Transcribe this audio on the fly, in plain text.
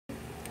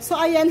So,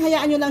 ayan,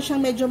 hayaan nyo lang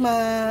siyang medyo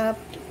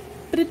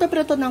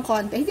prito-prito ng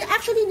konti.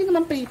 Actually, hindi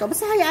naman prito.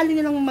 Basta hayaan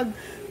nyo lang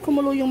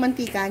magkumulo yung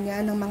mantika niya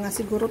ng mga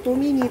siguro 2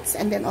 minutes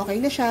and then okay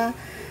na siya.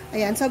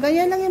 Ayan. So,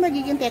 ganyan lang yung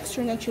magiging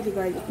texture ng chili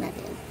garlic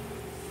natin.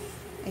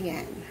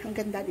 Ayan. Ang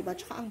ganda, diba?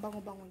 Tsaka ang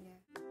bango-bango niya.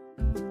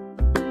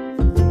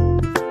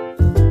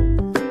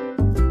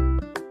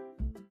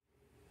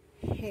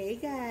 Hey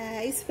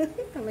guys!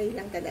 Kamay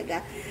lang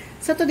talaga.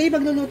 So today,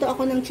 magluluto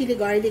ako ng chili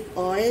garlic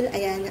oil.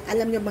 Ayan,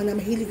 alam nyo ba na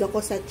mahilig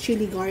ako sa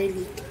chili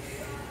garlic.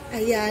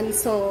 Ayan,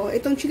 so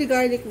itong chili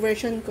garlic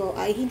version ko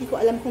ay hindi ko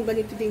alam kung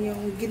ganito din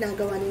yung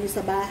ginagawa ninyo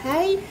sa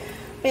bahay.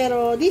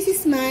 Pero this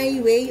is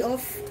my way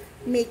of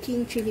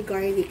making chili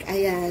garlic.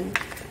 Ayan.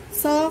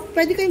 So,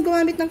 pwede kayong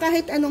gumamit ng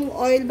kahit anong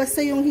oil,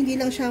 basta yung hindi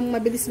lang siyang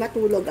mabilis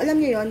matulog.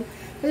 Alam nyo yun,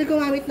 pwede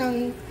gumamit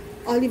ng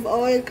olive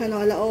oil,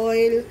 canola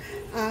oil,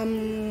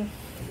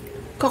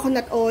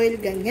 coconut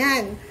oil,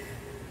 ganyan.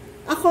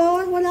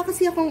 Ako, wala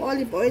kasi akong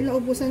olive oil na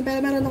ubusan,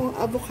 pero meron akong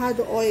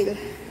avocado oil.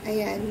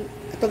 Ayan,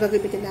 ito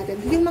gagamitin natin.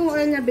 Yung mga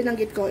oil na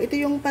binanggit ko, ito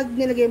yung pag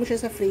nilagay mo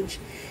siya sa fridge,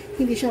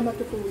 hindi siya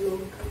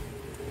matutulog.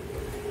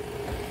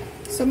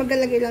 So,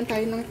 maglalagay lang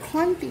tayo ng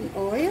konting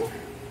oil.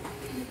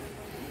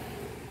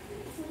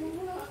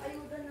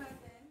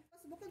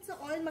 Bukod sa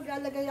oil,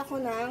 maglalagay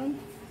ako ng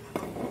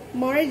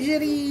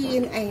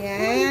margarine.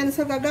 Ayan.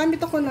 So,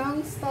 gagamit ako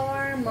ng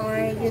star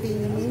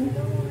margarine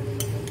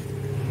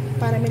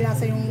para may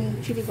lasa yung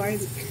chili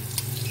garlic.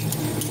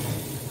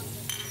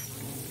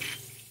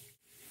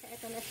 So,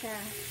 ito na siya.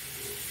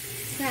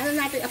 Kaya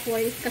natin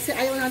apoy kasi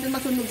ayaw natin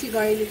masunog si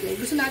garlic eh.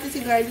 Gusto natin si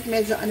garlic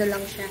medyo ano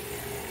lang siya,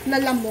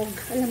 nalamog.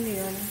 Alam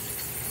niyo yun.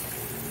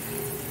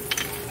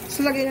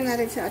 So, lagay na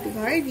natin sa ating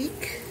garlic.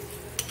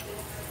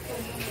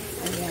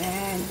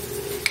 Ayan.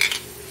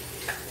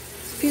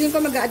 Feeling ko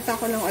mag-a-add pa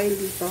ako ng oil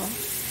dito.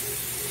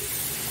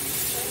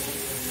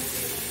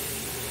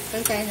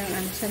 Lagay tayo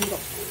ng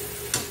sandok.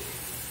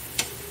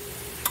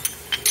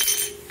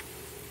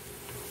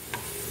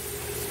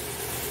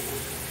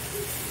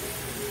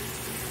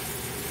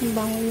 Ang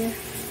bango niya.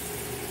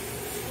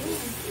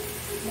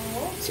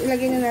 So,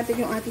 ilagay na natin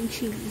yung ating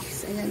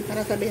chilies. Ayan,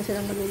 para sabihin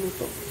silang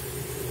maluluto.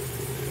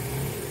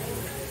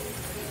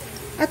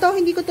 Ato,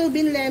 hindi ko to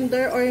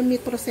blender or food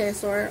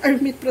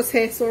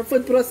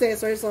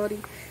processor, sorry.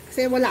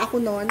 Kasi wala ako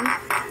nun.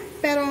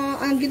 Pero,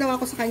 ang ginawa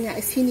ko sa kanya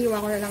is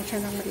hiniwa ko na lang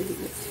siya ng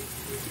maliliit.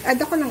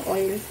 Add ako ng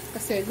oil.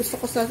 Kasi gusto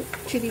ko sa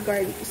chili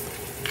garlic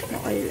na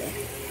oil eh.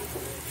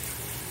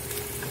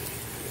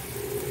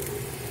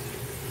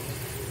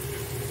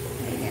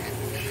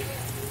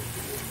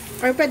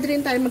 Or pwede rin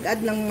tayo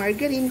mag-add ng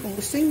margarine kung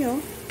gusto nyo.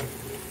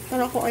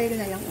 Pero ako oil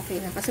na lang, okay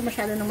na. Kasi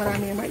masyado nang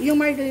marami yung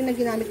margarine na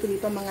ginamit ko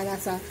dito, mga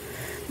nasa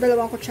 2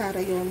 kutsara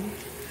yon.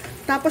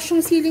 Tapos yung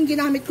siling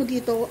ginamit ko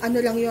dito,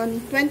 ano lang yon,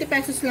 20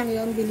 pesos lang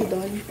yon, bili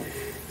doon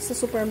sa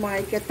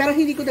supermarket. Pero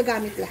hindi ko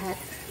nagamit lahat.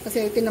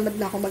 Kasi tinamad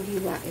na ako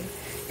maghiwa eh.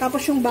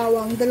 Tapos yung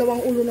bawang, 2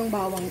 ulo ng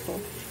bawang to.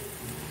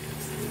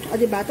 O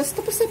diba? Tapos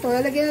na to,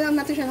 lalagyan na lang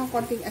natin siya ng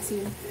konting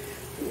asin.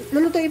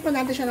 Lulutuin pa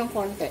natin siya ng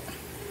konti.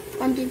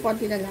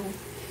 Konting-konti na lang.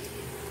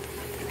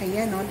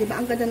 Ayan, o. Diba?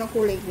 Ang ganda ng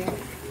kulay niya.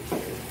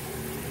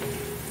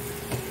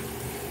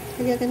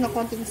 Lagyan natin ng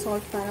konting salt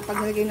para pag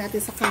nalagay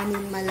natin sa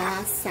kanin,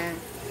 malasa.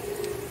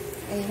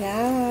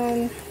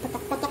 Ayan.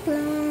 Patak-patak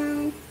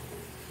lang.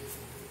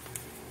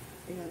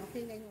 Ayan,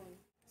 okay na yun.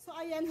 So,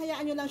 ayan.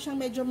 Hayaan nyo lang siyang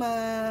medyo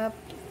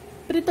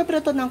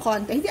prito-prito ng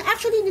konti.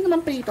 Actually, hindi naman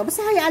prito.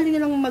 Basta hayaan nyo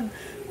lang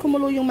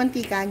magkumulo yung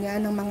mantika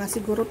niya ng mga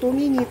siguro 2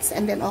 minutes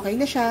and then okay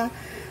na siya.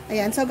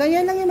 Ayan. So,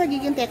 ganyan lang yung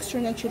magiging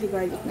texture ng chili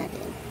garlic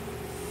natin.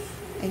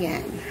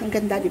 Ayan. Ang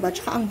ganda, diba?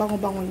 Tsaka ang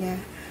bango-bango niya.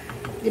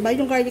 Diba?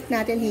 Yung garlic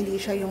natin, hindi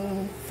siya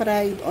yung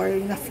fried or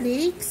na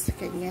flakes.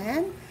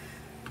 Ganyan.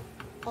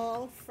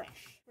 All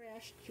fresh.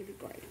 Fresh chili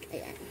garlic.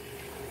 Ayan.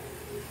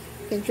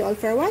 Thank you all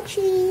for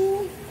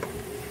watching.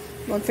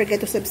 Don't forget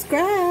to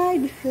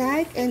subscribe,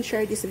 like, and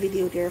share this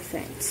video to your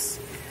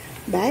friends.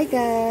 Bye,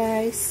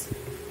 guys!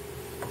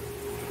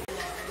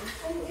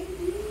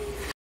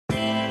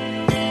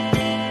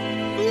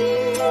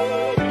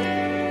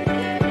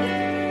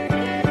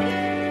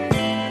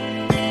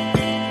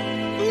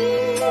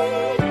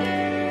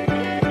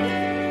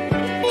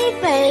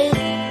 Baby.